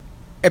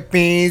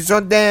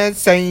اپیزود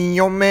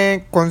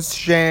 3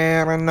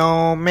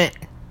 کنشرنامه.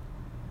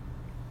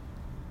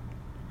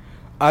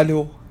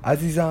 الو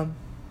عزیزم،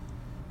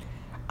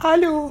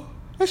 الو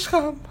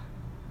عشقم،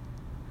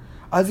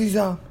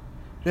 عزیزم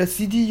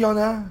رسیدی یا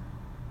نه؟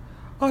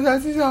 آره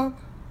عزیزم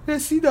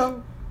رسیدم،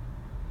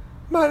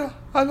 من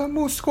الان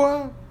مسکو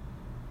هم.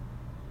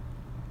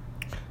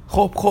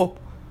 خب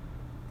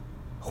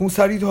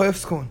خونسری تو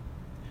حفظ کن.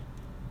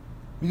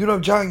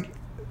 میدونم جنگ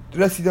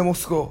رسیده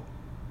مسکو.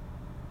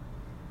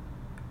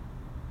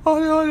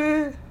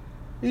 آره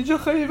اینجا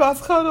خیلی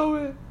وضع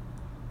خرابه،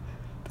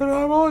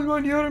 دارم همه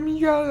آلمانی ها رو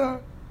میگردن،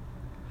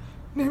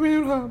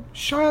 نمیدونم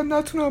شاید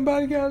نتونم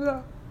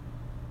برگردم.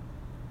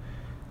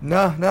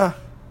 نه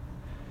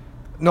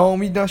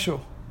ناامید نشو،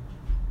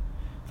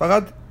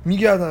 فقط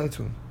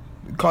میگردنتون،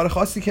 کار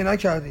خاصی که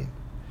نکردین،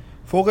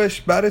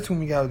 فوقش برتون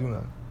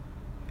میگردونن.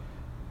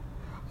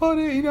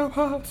 آره اینم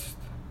هست.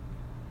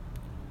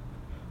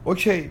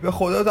 اوکی به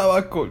خدا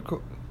توکل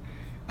کن.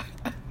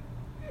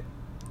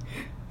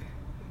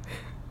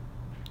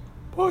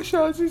 باشه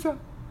عزیزم،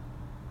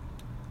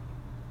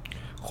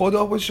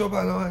 خدا باشه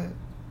پناهت.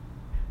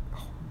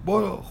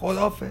 برو،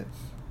 خداحافظ.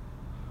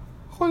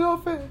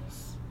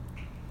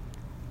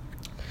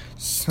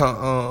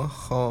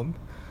 خب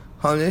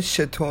حالت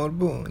چطور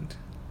بود؟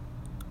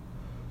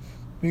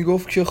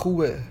 میگفت که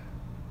خوبه.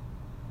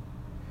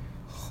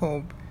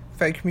 خب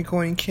فکر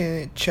میکنی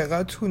که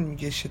چقدر طول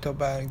میکشه تا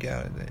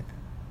برگرده؟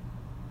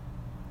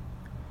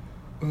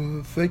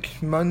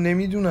 من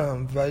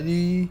نمیدونم،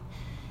 ولی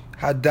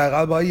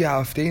حداقل باید یه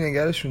هفته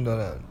نگرشون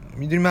دارن.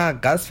 میدونی من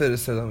قصد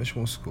فرستادمش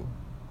مسکو.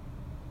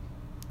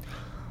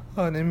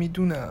 آره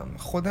میدونم،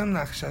 خودم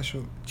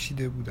نقشه‌شو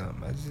چیده بودم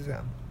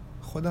عزیزم،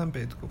 خودم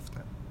بهت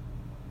گفتم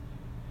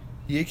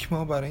 1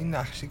 ماه برای این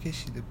نقشه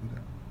کشیده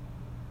بودم.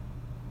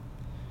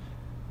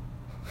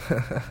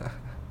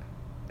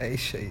 ای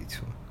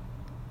شیطون.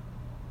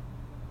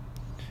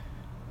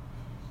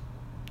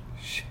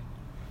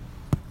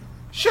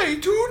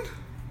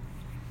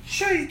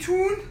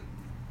 شیطون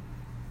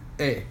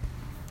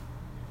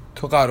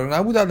تو قرار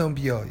نبود الان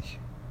بیای؟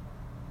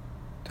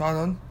 تو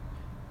الان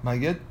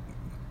مگه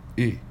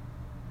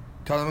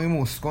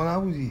مسکو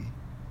نبودی؟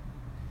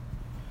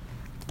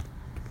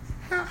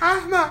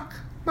 احمق،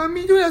 من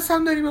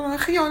میدونستم داری به من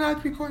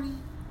خیانت میکنی.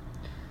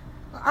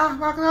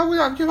 احمق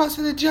نبودم که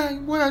وسط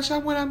جنگ بلنشم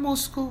برم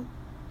مسکو.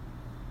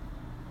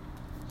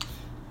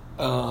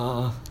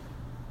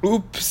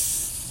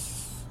 اوپس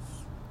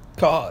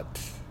کات.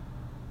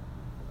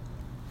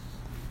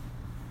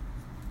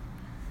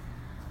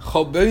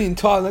 خب ببین،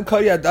 تو الان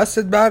کاری از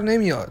دستت بر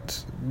نمیاد،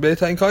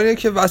 بهترین کاریه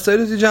که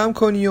وسایلتو جمع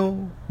کنی و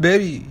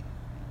بری.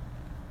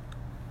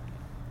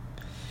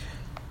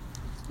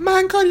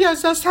 من کاری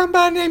از دستم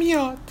بر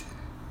نمیاد،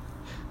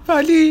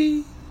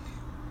 ولی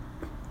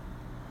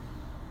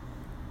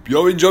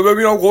بیا اینجا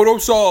ببینم قرم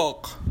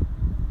ساق.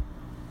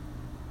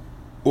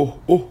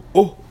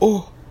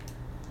 اوه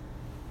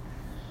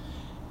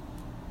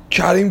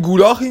کریم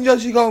گولاخ اینجا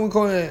چیکار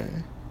میکنه؟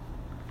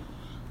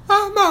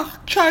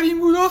 احمق، کریم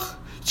گولاخ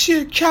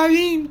چیه؟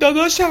 کریم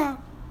داداشم.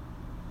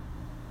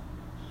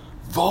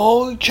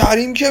 وای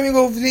کریم که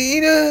میگفتی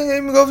اینه،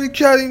 میگفتی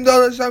کریم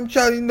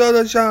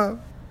داداشم.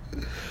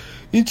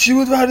 این چی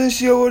بود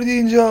برداشتی آوردی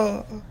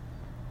اینجا؟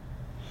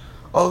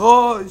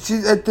 آقا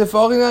چیز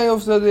اتفاقی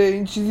نیفتاده،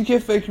 این چیزی که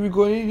فکر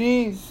میکنی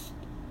نیست،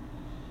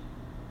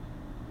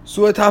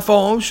 سوء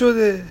تفاهم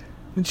شده.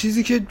 این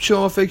چیزی که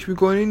شما فکر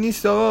میکنی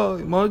نیست آقا،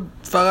 ما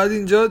فقط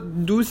اینجا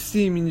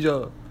دوستیم.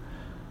 اینجا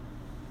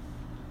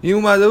این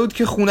اومده بود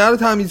که خونه رو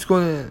تمیز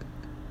کنه.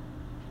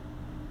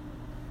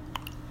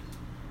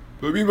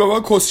 ببین به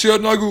من کسچر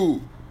نگو،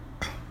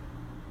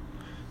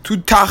 تو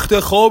تخت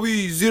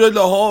خوابی زیر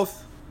لحاف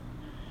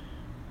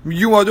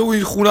میگی اومده بود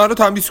این خونه رو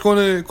تمیز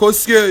کنه.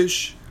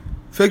 کسکش،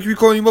 فکر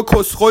میکنی ما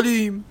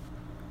کسخلیم؟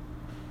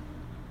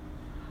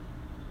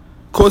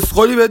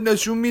 کسخلی بهت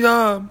نشون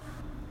میدم،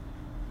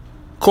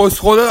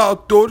 کسخل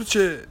آتدور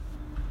چه.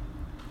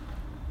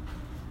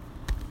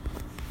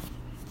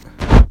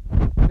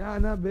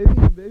 نه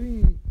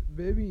ببین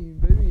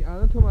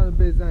الان تو منو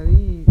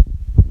بزنی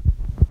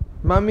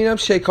من میرم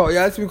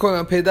شکایت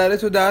میکنم،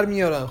 پدرتو در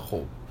میارن.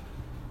 خب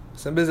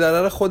اصلا به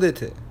ضرر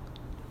خودته.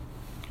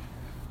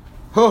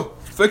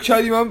 فکر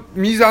کردی من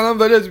میزنم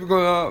ولت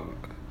میکنم؟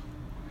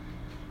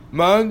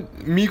 من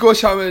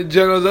میکشم،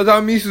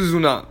 جنازتم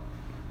میسوزونم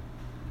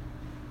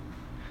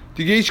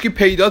دیگه، هیچکی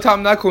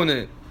پیداتم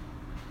نکنه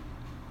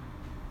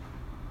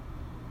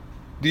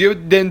دیگه،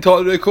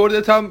 دنتال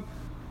رکوردت هم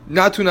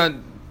نتونن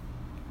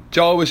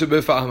جوابشو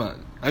بفهمن،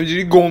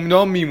 همینجوری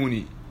گمنام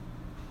میمونی.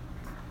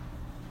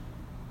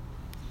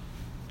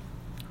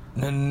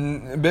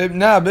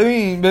 نه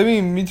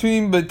ببین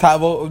میتونیم به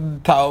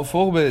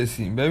توافق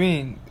برسیم.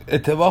 ببین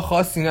اتفاق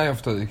خاصی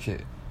نیفتاده که،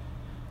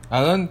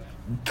 الان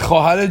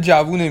خواهر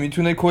جوونه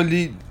میتونه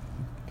کلی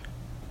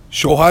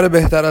شوهر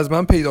بهتر از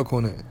من پیدا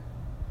کنه.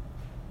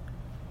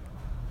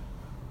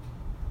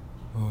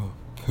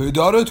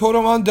 پدر تو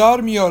رو من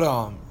در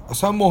میارم،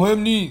 اصلا مهم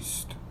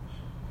نیست.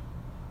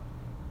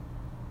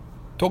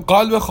 تو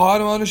قلب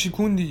خواهر منو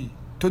شکوندی.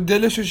 تو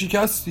دلشو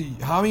شکستی.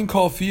 همین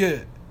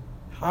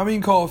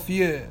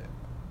کافیه.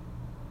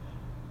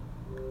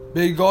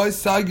 بگاه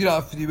سگ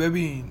رفتی.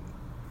 ببین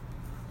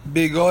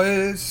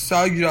بگاه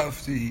سگ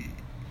رفتی.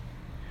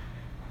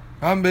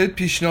 من بهت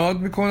پیشنهاد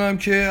میکنم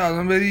که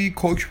الان بری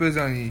کوک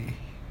بزنی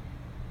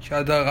که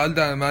حداقل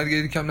در مرگ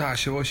یکم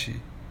نشه باشی.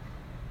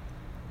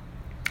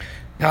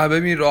 نه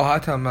ببین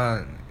راحتم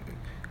من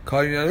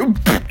کاری ندارم.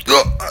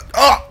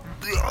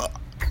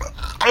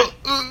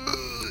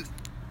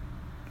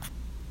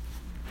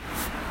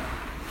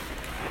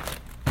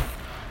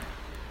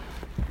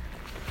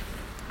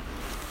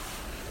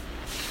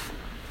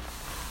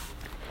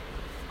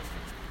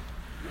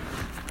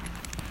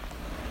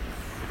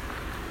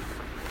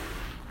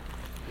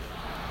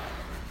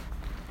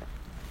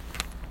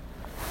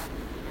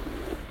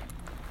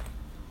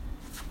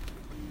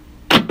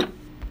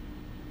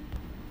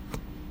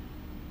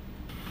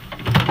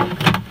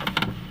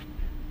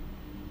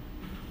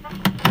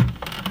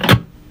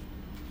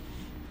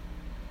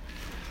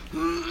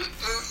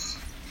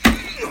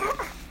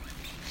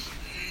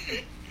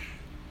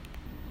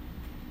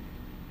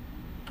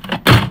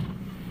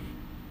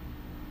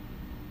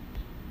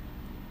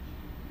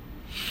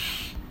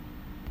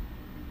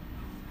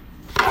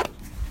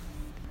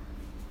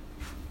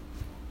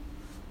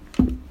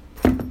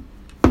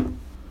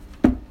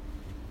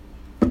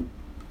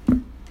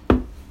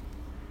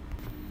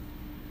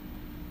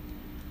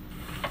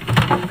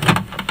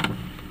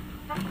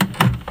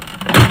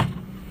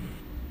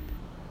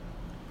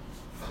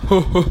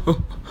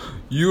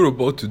 You're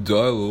about to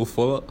die, little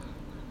fella.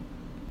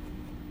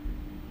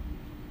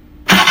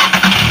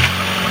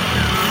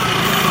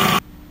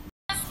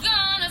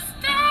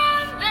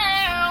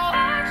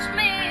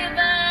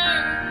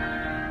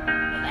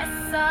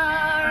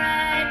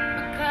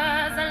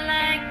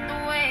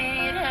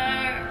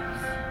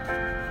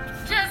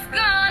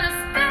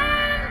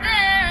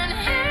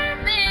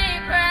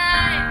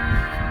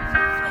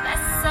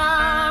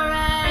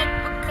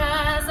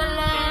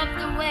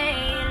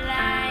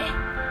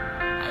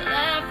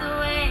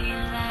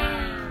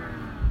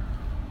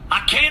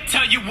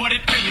 Tell you what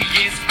it really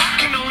is. I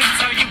can only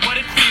tell you what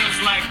it feels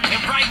like.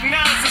 And right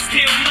now it's a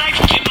steel knife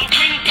in my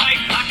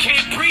windpipe. I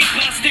can't breathe,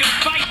 but I still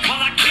fight while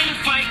I can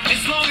fight.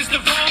 As long as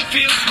the wrong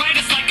feels right,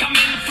 it's like I'm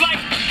in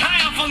flight.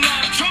 High off a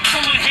log, drunk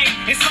from my hate.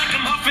 It's like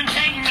I'm huffing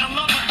pain. I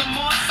love it the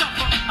more I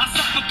suffer. I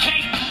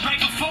suffocate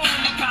right before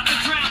I'm about to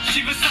drown.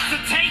 She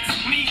resuscitates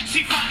me.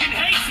 She fucking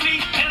hates me,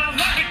 and I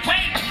love it.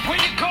 Wait, when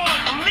you're gone,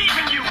 I'm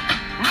leaving you.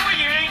 No,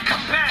 you ain't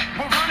come back.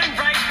 We're running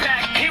right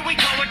back. Here we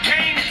go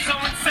again. It's so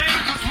insane.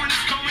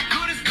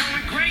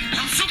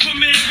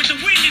 Superman with the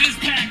wind in his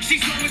back.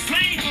 She's always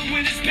lame, but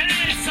when it's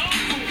bad, it's so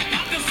cool.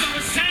 I feel so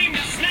ashamed.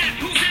 I snap.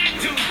 Who's that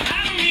dude? I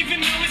don't even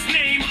know his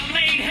name. I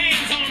laid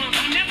hands on him.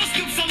 I never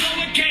stoop so low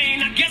again.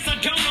 I guess I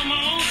don't know my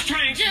own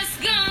strength. Just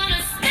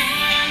gonna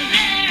stand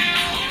there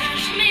and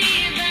watch me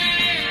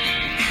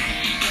burn.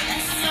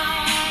 That's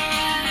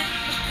alright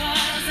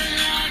because I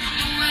like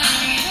the way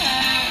it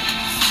hurts.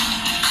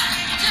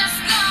 Just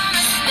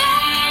gonna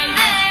stand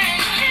there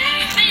and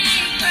hear me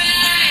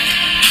cry.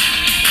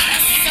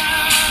 That's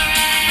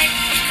alright.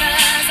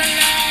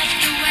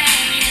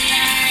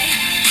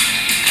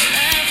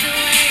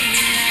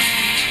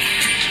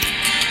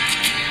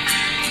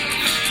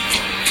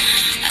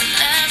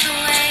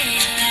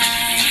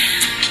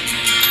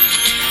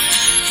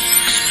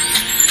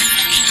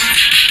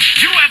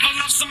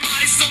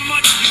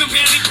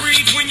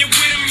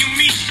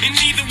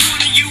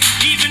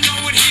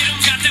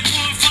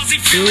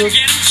 Feeling,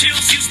 get him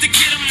chills, used to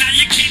get him, now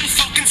you're getting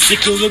fucking sick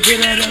of looking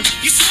at him.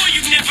 You swore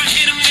you'd never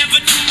hit him, never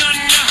do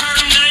nothing to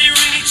hurt him. Now you're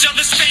in each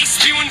other's face,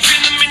 spewing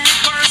venom in your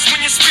words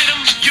when you spit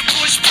him. You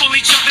push, pull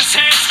each other's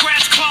hair,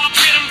 scratch, claw,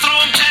 pit him, throw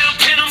him down,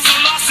 pin him. So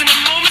lost in the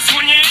moments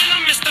when you're in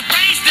them, it's the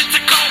race that's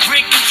a cold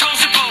break, controls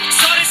your boat.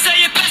 So they say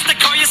it's best to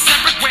go your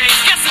separate ways.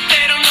 Guess that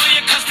they don't know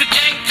you, cause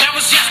today, that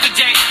was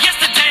yesterday.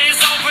 Yesterday is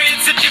over,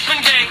 it's a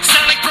different day.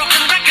 Sound like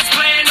broken records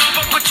playing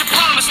over, but you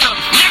promised them.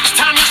 Next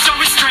time you show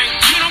restraint,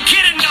 you don't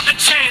get another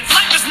chance.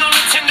 Life is no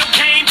Nintendo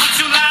game, but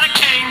you lied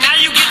again. Now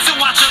you get to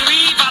watch her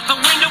leave out the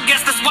window.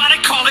 Guess that's why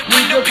they call it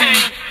window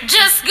pane.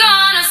 Just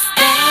gonna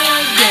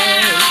stand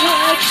there and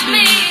watch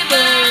me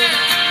burn.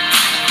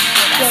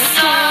 That's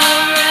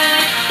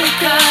alright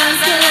because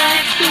I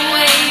like the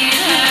way it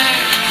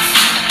hurts.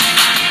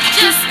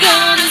 Just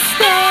gonna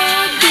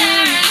stand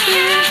there and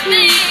hear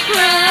me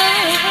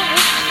cry.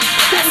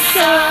 That's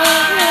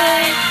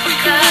alright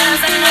because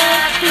I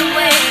love the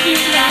way you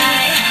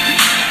lie.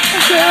 I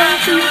love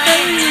the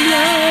way you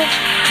lie.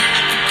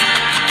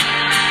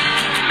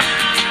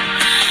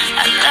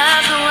 I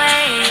love the way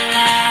you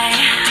lie.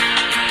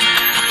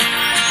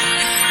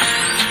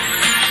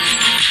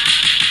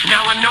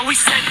 Now I know we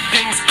said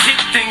things, did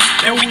things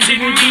that we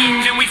didn't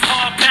mean, and we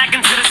fall back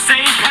into the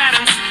same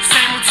patterns,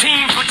 same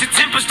routine, but your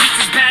temper's just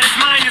as bad as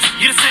mine is.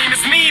 You're the same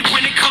as me,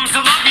 when it comes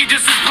to love, you're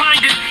just as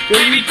blinded.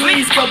 Baby,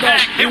 please go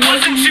back, it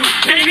wasn't you,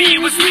 maybe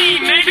it was me.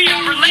 Maybe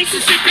our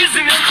relationship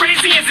isn't as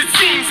crazy as it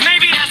seems.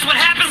 Maybe that's what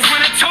happens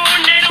when a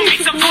tornado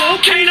meets a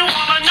volcano.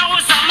 All I know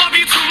is I love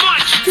you too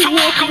much to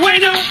walk away,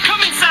 no.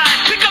 Come inside,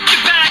 pick up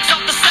your bags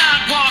off the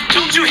sidewalk.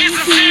 Don't you hear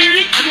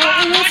sincerity in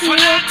my voice when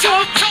I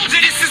talk? Told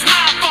you this is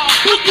my fault.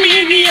 Look me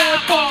in the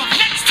eyeball.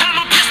 Next time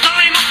I'm pissed,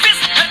 I'll aim my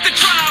fist at the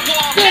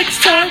drywall. Next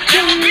time,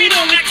 there will be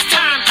no next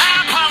time. I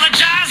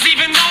apologize,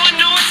 even though I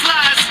know it's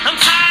lies. I'm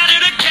tired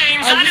of the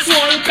games, I just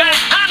want it back.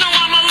 I know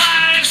I'm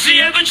alive. If she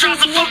ever tries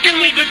to fucking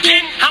leave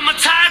again, I'm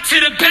tied to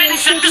the bed and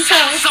set this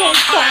house on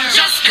fire.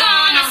 Just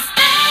gonna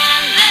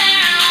stand there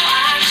and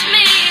watch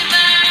me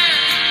burn.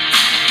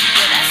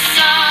 But that's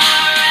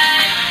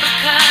alright,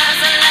 because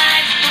I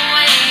like the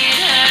way it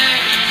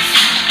hurts.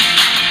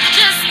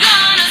 Just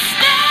gonna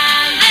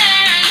stand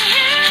there and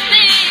hear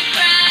me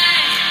cry.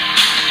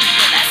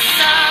 But that's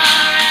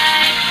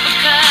alright,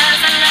 because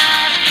I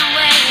love the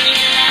way you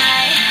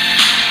lie.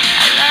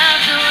 I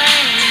love the way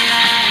you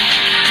lie.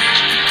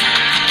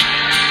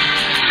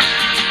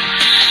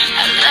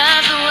 I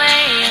love the way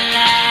you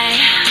lie.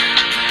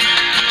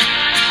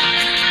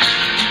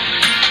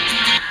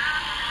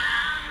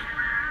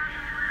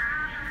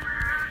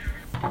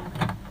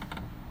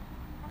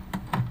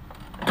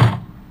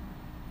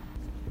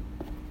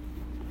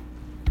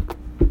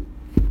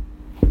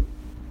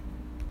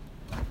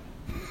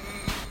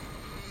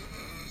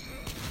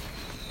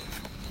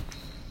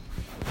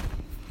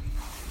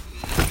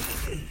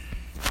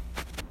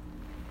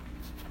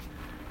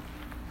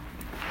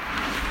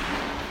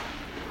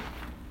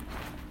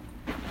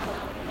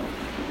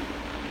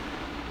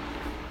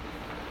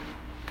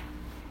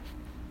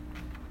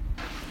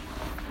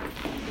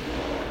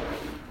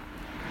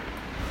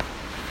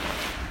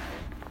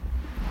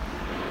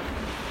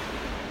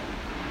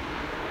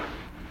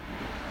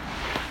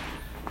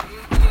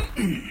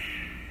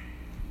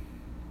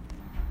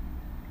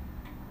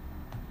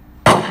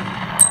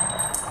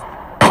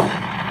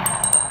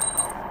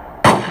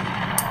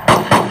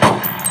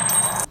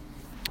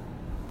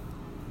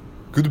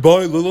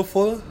 Goodbye, little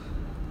fella.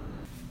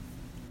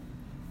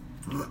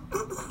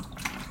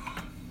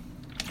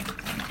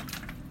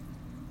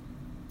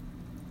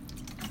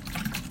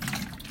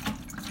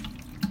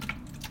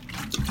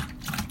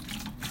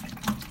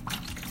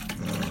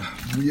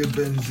 روی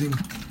بنزین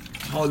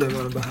حال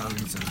منو به هم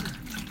میزنه.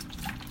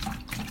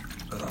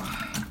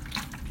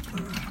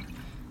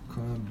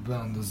 کنم به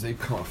اندازه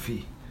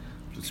کافی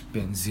روز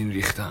بنزین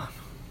ریختم.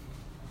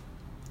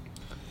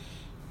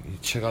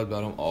 چقدر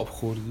برام آب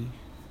خوردی؟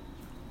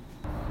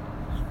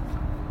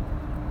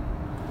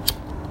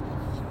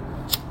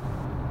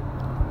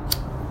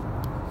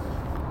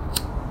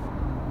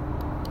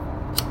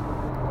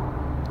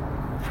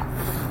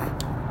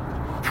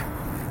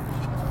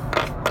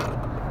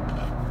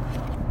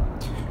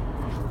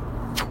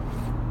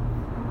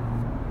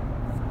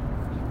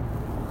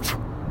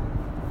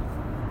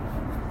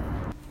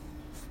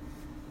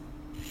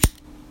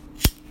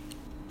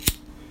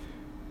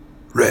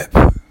 Rip.